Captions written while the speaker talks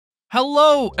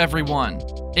Hello, everyone.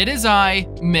 It is I,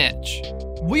 Mitch.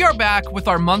 We are back with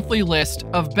our monthly list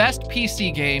of best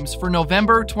PC games for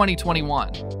November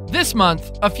 2021. This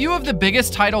month, a few of the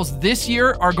biggest titles this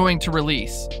year are going to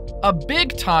release. A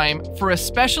big time for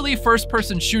especially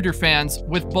first-person shooter fans,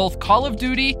 with both Call of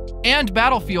Duty and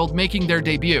Battlefield making their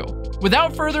debut.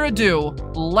 Without further ado,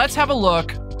 let's have a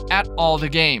look at all the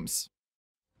games.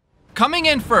 Coming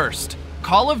in first,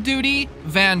 Call of Duty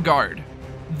Vanguard.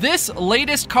 This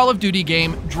latest Call of Duty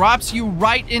game drops you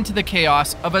right into the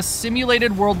chaos of a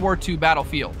simulated World War II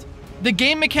battlefield. The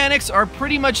game mechanics are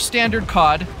pretty much standard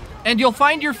COD, and you'll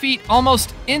find your feet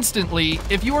almost instantly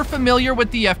if you are familiar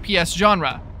with the FPS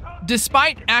genre.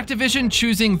 Despite Activision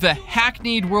choosing the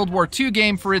hackneyed World War II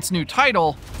game for its new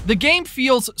title, the game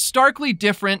feels starkly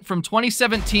different from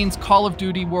 2017's Call of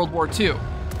Duty World War II.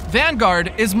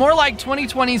 Vanguard is more like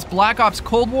 2020's Black Ops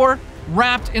Cold War,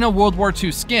 wrapped in a World War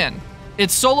II skin.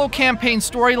 Its solo campaign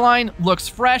storyline looks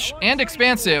fresh and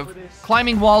expansive,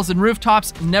 climbing walls and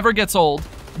rooftops never gets old,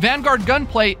 Vanguard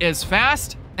gunplay is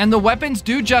fast, and the weapons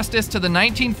do justice to the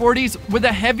 1940s with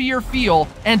a heavier feel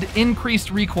and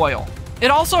increased recoil. It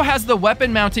also has the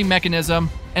weapon mounting mechanism,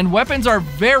 and weapons are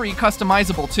very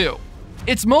customizable too.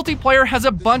 Its multiplayer has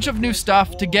a bunch of new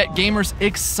stuff to get gamers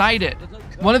excited.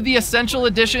 One of the essential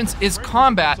additions is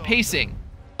combat pacing,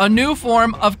 a new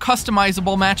form of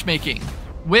customizable matchmaking.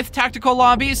 With tactical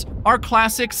lobbies, our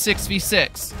classic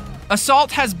 6v6.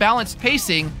 Assault has balanced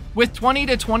pacing with 20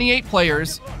 to 28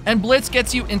 players, and Blitz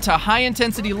gets you into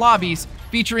high-intensity lobbies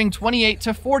featuring 28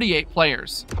 to 48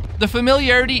 players. The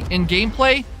familiarity in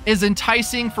gameplay is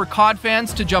enticing for COD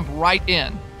fans to jump right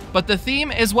in, but the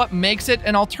theme is what makes it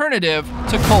an alternative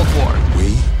to Cold War.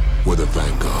 We were the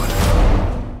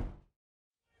Vanguard.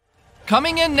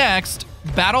 Coming in next,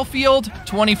 Battlefield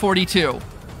 2042.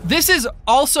 This is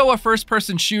also a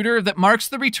first-person shooter that marks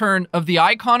the return of the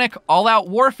iconic all-out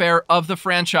warfare of the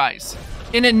franchise.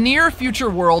 In a near-future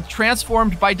world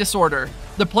transformed by disorder,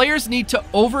 the players need to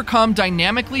overcome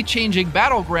dynamically changing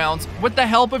battlegrounds with the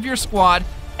help of your squad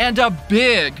and a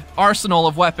big arsenal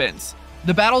of weapons.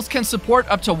 The battles can support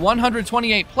up to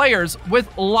 128 players with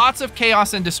lots of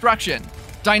chaos and destruction,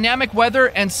 dynamic weather,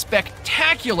 and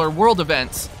spectacular world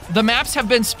events. The maps have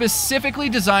been specifically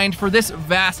designed for this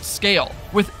vast scale,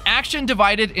 with action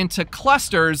divided into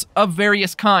clusters of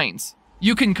various kinds.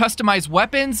 You can customize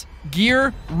weapons,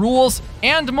 gear, rules,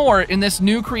 and more in this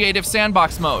new creative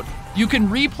sandbox mode. You can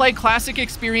replay classic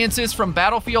experiences from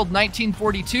Battlefield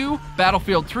 1942,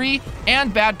 Battlefield 3,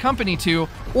 and Bad Company 2,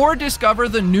 or discover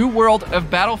the new world of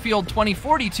Battlefield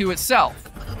 2042 itself.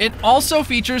 It also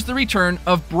features the return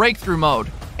of Breakthrough Mode,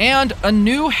 and a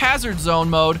new Hazard Zone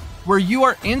mode where you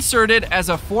are inserted as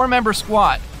a 4-member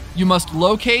squad. You must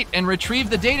locate and retrieve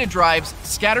the data drives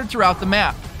scattered throughout the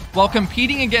map, while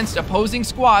competing against opposing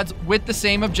squads with the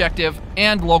same objective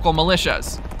and local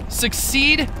militias.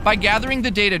 Succeed by gathering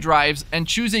the data drives and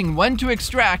choosing when to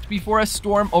extract before a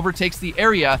storm overtakes the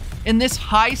area in this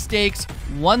high-stakes,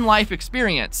 one-life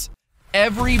experience.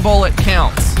 Every bullet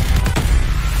counts.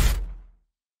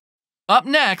 Up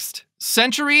next,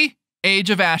 Century: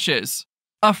 Age of Ashes.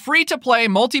 A free-to-play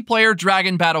multiplayer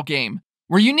dragon battle game,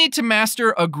 where you need to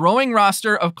master a growing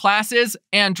roster of classes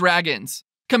and dragons,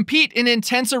 compete in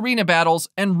intense arena battles,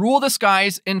 and rule the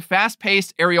skies in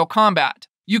fast-paced aerial combat.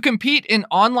 You compete in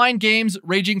online games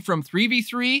ranging from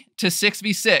 3v3 to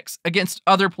 6v6 against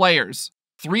other players.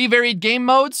 3 varied game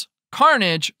modes,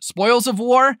 Carnage, Spoils of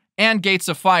War, and Gates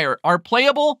of Fire, are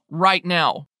playable right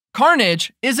now.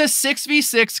 Carnage is a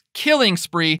 6v6 killing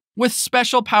spree with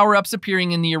special power-ups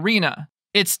appearing in the arena.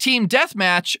 It's team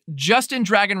deathmatch, just in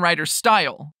Dragon Rider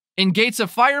style. In Gates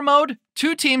of Fire mode,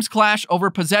 2 teams clash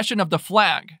over possession of the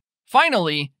flag.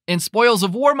 Finally, in Spoils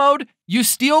of War mode, you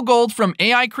steal gold from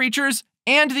AI creatures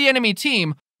and the enemy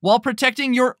team while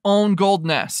protecting your own gold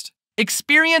nest.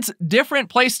 Experience different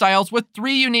playstyles with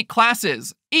 3 unique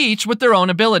classes, each with their own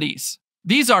abilities.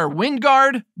 These are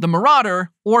Windguard, the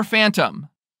Marauder, or Phantom.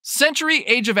 Century: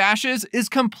 Age of Ashes is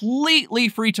completely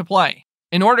free to play.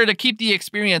 In order to keep the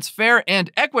experience fair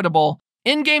and equitable,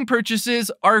 in-game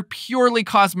purchases are purely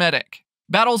cosmetic.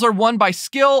 Battles are won by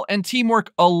skill and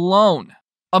teamwork alone.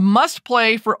 A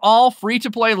must-play for all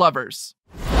free-to-play lovers.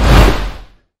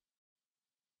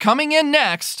 Coming in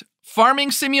next,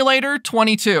 Farming Simulator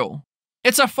 22.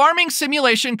 It's a farming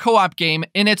simulation co-op game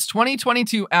in its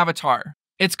 2022 avatar.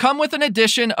 It's come with an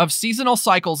addition of seasonal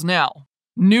cycles now.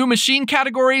 New machine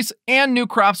categories and new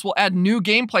crops will add new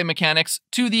gameplay mechanics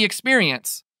to the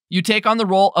experience. You take on the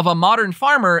role of a modern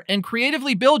farmer and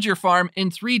creatively build your farm in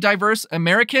 3 diverse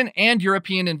American and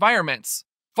European environments.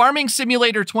 Farming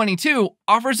Simulator 22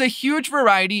 offers a huge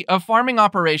variety of farming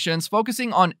operations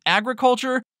focusing on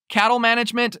agriculture, cattle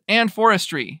management, and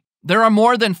forestry. There are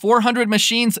more than 400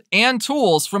 machines and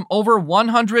tools from over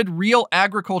 100 real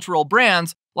agricultural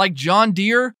brands like John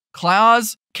Deere,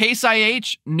 Claas, Case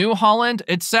IH, New Holland,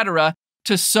 etc.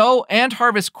 to sow and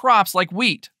harvest crops like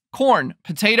wheat, corn,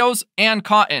 potatoes, and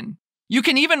cotton. You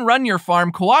can even run your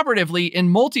farm cooperatively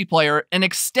in multiplayer and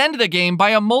extend the game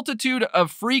by a multitude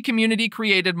of free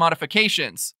community-created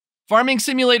modifications. Farming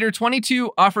Simulator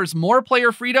 22 offers more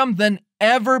player freedom than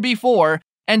ever before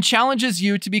and challenges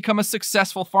you to become a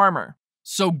successful farmer.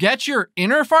 So get your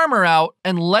inner farmer out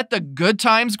and let the good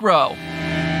times grow.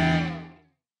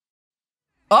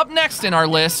 Up next in our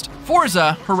list,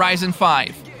 Forza Horizon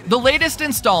 5, the latest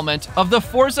installment of the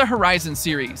Forza Horizon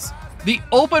series, the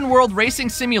open-world racing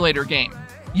simulator game.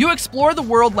 You explore the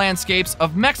world landscapes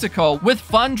of Mexico with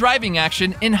fun driving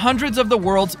action in hundreds of the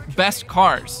world's best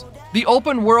cars. The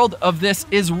open world of this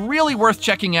is really worth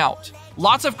checking out.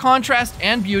 Lots of contrast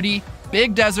and beauty,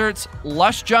 big deserts,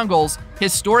 lush jungles,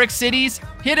 historic cities,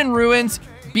 hidden ruins,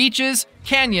 beaches,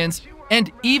 canyons,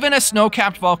 and even a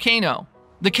snow-capped volcano.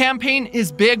 The campaign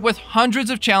is big with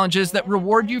hundreds of challenges that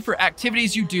reward you for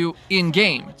activities you do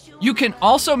in-game. You can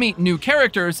also meet new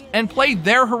characters and play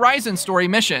their Horizon story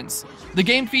missions. The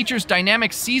game features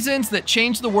dynamic seasons that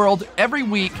change the world every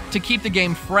week to keep the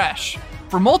game fresh.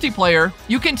 For multiplayer,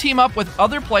 you can team up with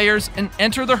other players and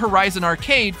enter the Horizon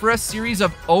Arcade for a series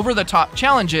of over-the-top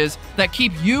challenges that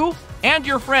keep you and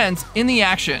your friends in the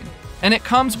action. And it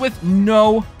comes with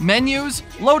no menus,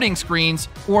 loading screens,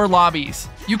 or lobbies.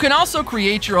 You can also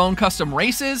create your own custom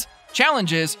races,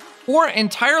 challenges, or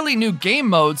entirely new game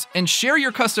modes and share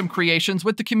your custom creations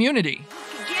with the community.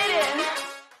 Get in!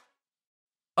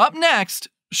 Up next,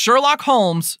 Sherlock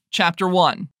Holmes Chapter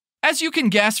 1. As you can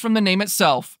guess from the name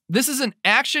itself, this is an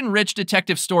action-rich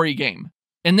detective story game.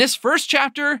 In this first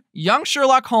chapter, young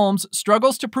Sherlock Holmes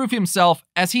struggles to prove himself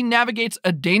as he navigates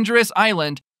a dangerous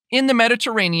island in the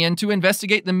Mediterranean to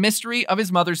investigate the mystery of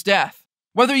his mother's death.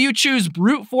 Whether you choose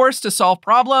brute force to solve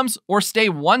problems or stay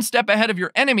one step ahead of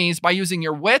your enemies by using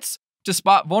your wits to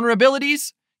spot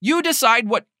vulnerabilities, you decide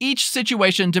what each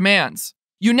situation demands.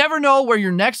 You never know where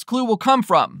your next clue will come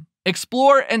from.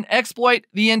 Explore and exploit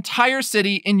the entire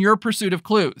city in your pursuit of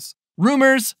clues,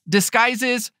 rumors,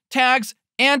 disguises, tags,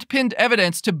 and pinned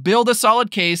evidence to build a solid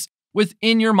case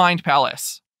within your mind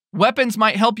palace. Weapons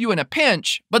might help you in a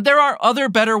pinch, but there are other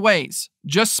better ways.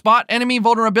 Just spot enemy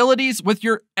vulnerabilities with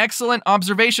your excellent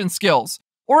observation skills,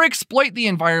 or exploit the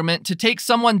environment to take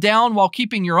someone down while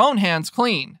keeping your own hands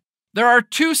clean. There are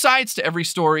two sides to every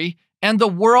story, and the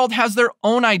world has their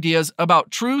own ideas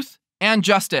about truth and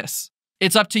justice.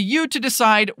 It's up to you to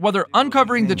decide whether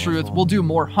uncovering the truth will do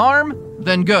more harm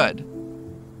than good.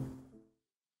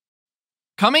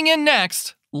 Coming in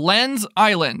next, Lens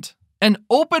Island, an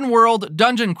open-world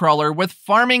dungeon crawler with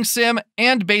farming sim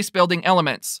and base-building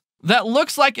elements that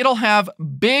looks like it'll have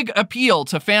big appeal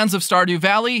to fans of Stardew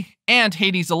Valley and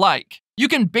Hades alike. You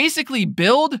can basically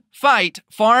build, fight,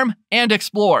 farm, and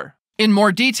explore. In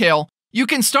more detail, you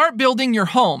can start building your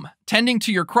home, tending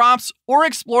to your crops, or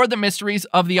explore the mysteries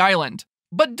of the island.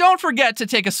 But don't forget to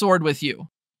take a sword with you.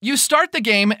 You start the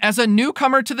game as a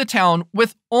newcomer to the town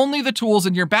with only the tools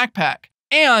in your backpack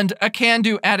and a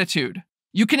can-do attitude.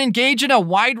 You can engage in a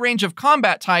wide range of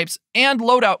combat types and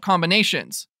loadout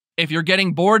combinations. If you're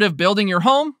getting bored of building your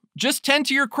home, just tend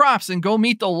to your crops and go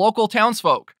meet the local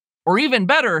townsfolk. Or even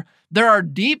better, there are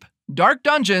deep, dark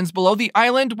dungeons below the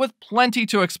island with plenty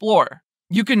to explore.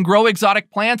 You can grow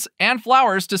exotic plants and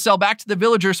flowers to sell back to the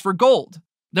villagers for gold.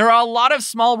 There are a lot of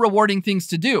small rewarding things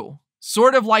to do,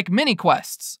 sort of like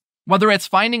mini-quests. Whether it's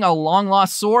finding a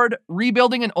long-lost sword,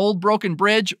 rebuilding an old broken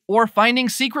bridge, or finding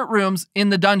secret rooms in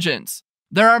the dungeons.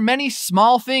 There are many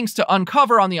small things to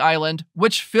uncover on the island,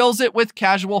 which fills it with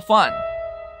casual fun.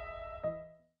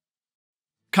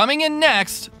 Coming in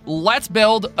next, let's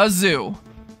build a zoo.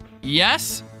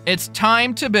 Yes, it's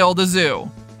time to build a zoo.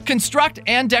 Construct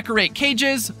and decorate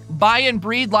cages, buy and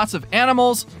breed lots of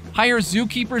animals, hire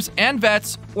zookeepers and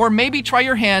vets, or maybe try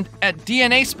your hand at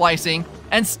DNA splicing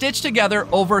and stitch together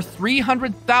over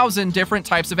 300,000 different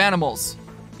types of animals.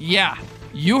 Yeah,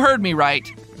 you heard me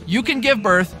right. You can give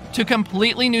birth to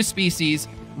completely new species,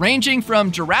 ranging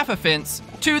from giraffes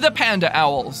to the panda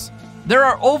owls. There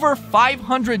are over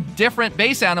 500 different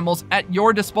base animals at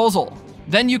your disposal.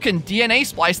 Then you can DNA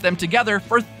splice them together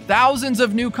for thousands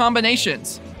of new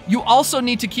combinations. You also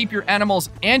need to keep your animals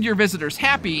and your visitors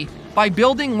happy by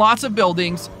building lots of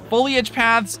buildings, foliage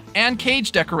paths, and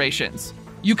cage decorations.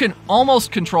 You can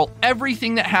almost control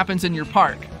everything that happens in your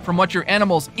park, from what your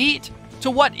animals eat to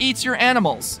what eats your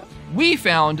animals. We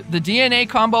found the DNA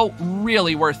combo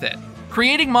really worth it.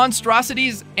 Creating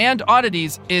monstrosities and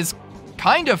oddities is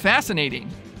kind of fascinating.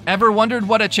 Ever wondered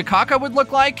what a Chikaka would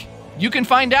look like? You can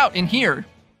find out in here.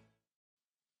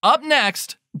 Up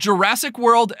next, Jurassic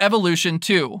World Evolution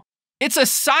 2. It's a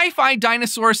sci-fi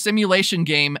dinosaur simulation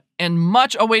game and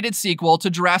much-awaited sequel to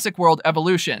Jurassic World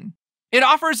Evolution. It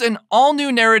offers an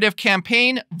all-new narrative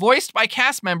campaign voiced by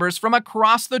cast members from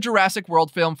across the Jurassic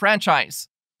World film franchise.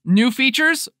 New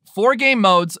features, 4 game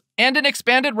modes, and an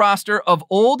expanded roster of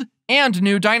old and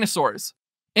new dinosaurs.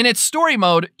 In its story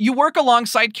mode, you work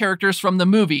alongside characters from the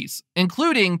movies,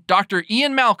 including Dr.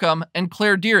 Ian Malcolm and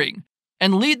Claire Dearing,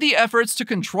 and lead the efforts to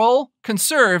control,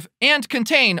 conserve, and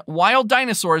contain wild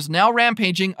dinosaurs now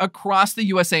rampaging across the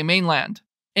USA mainland.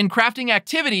 In crafting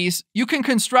activities, you can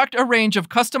construct a range of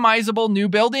customizable new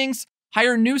buildings,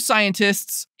 hire new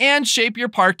scientists, and shape your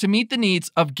park to meet the needs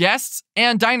of guests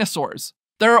and dinosaurs.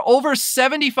 There are over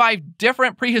 75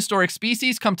 different prehistoric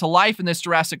species come to life in this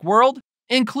Jurassic World,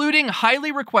 including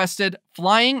highly requested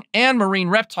flying and marine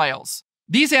reptiles.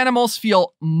 These animals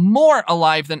feel more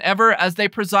alive than ever as they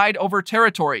preside over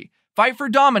territory, fight for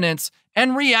dominance,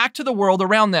 and react to the world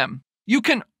around them. You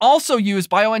can also use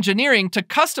bioengineering to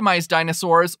customize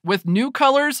dinosaurs with new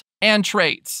colors and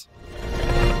traits.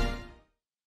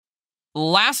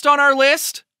 Last on our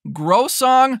list, Grow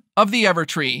Song of the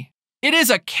Evertree. It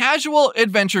is a casual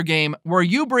adventure game where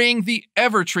you bring the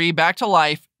Evertree back to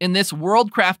life in this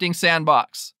world crafting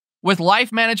sandbox, with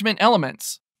life management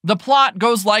elements. The plot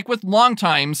goes like with Long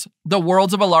Times, The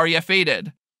Worlds of Ilaria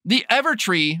Faded. The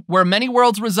Evertree, where many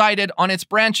worlds resided on its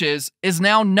branches, is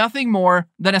now nothing more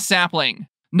than a sapling.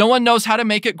 No one knows how to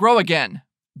make it grow again.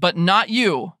 But not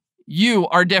you. You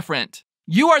are different.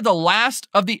 You are the last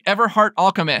of the Everheart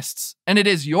alchemists, and it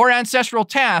is your ancestral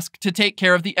task to take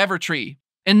care of the Evertree.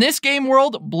 In this game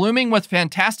world, blooming with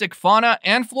fantastic fauna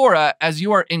and flora as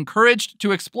you are encouraged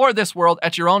to explore this world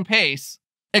at your own pace,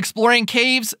 exploring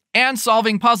caves and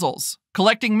solving puzzles,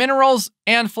 collecting minerals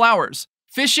and flowers,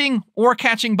 fishing or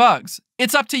catching bugs.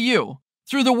 It's up to you.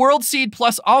 Through the World Seed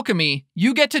plus Alchemy,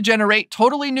 you get to generate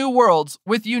totally new worlds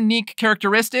with unique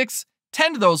characteristics,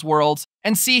 tend those worlds,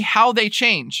 and see how they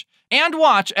change, and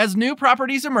watch as new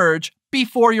properties emerge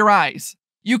before your eyes.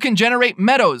 You can generate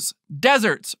meadows,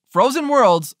 deserts, frozen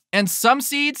worlds, and some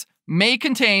seeds may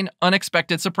contain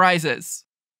unexpected surprises.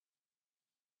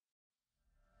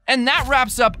 And that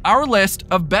wraps up our list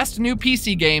of best new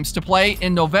PC games to play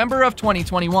in November of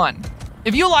 2021.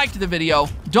 If you liked the video,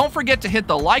 don't forget to hit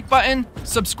the like button,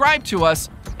 subscribe to us,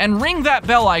 and ring that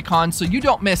bell icon so you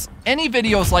don't miss any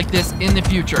videos like this in the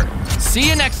future. See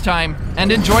you next time,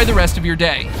 and enjoy the rest of your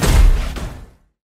day.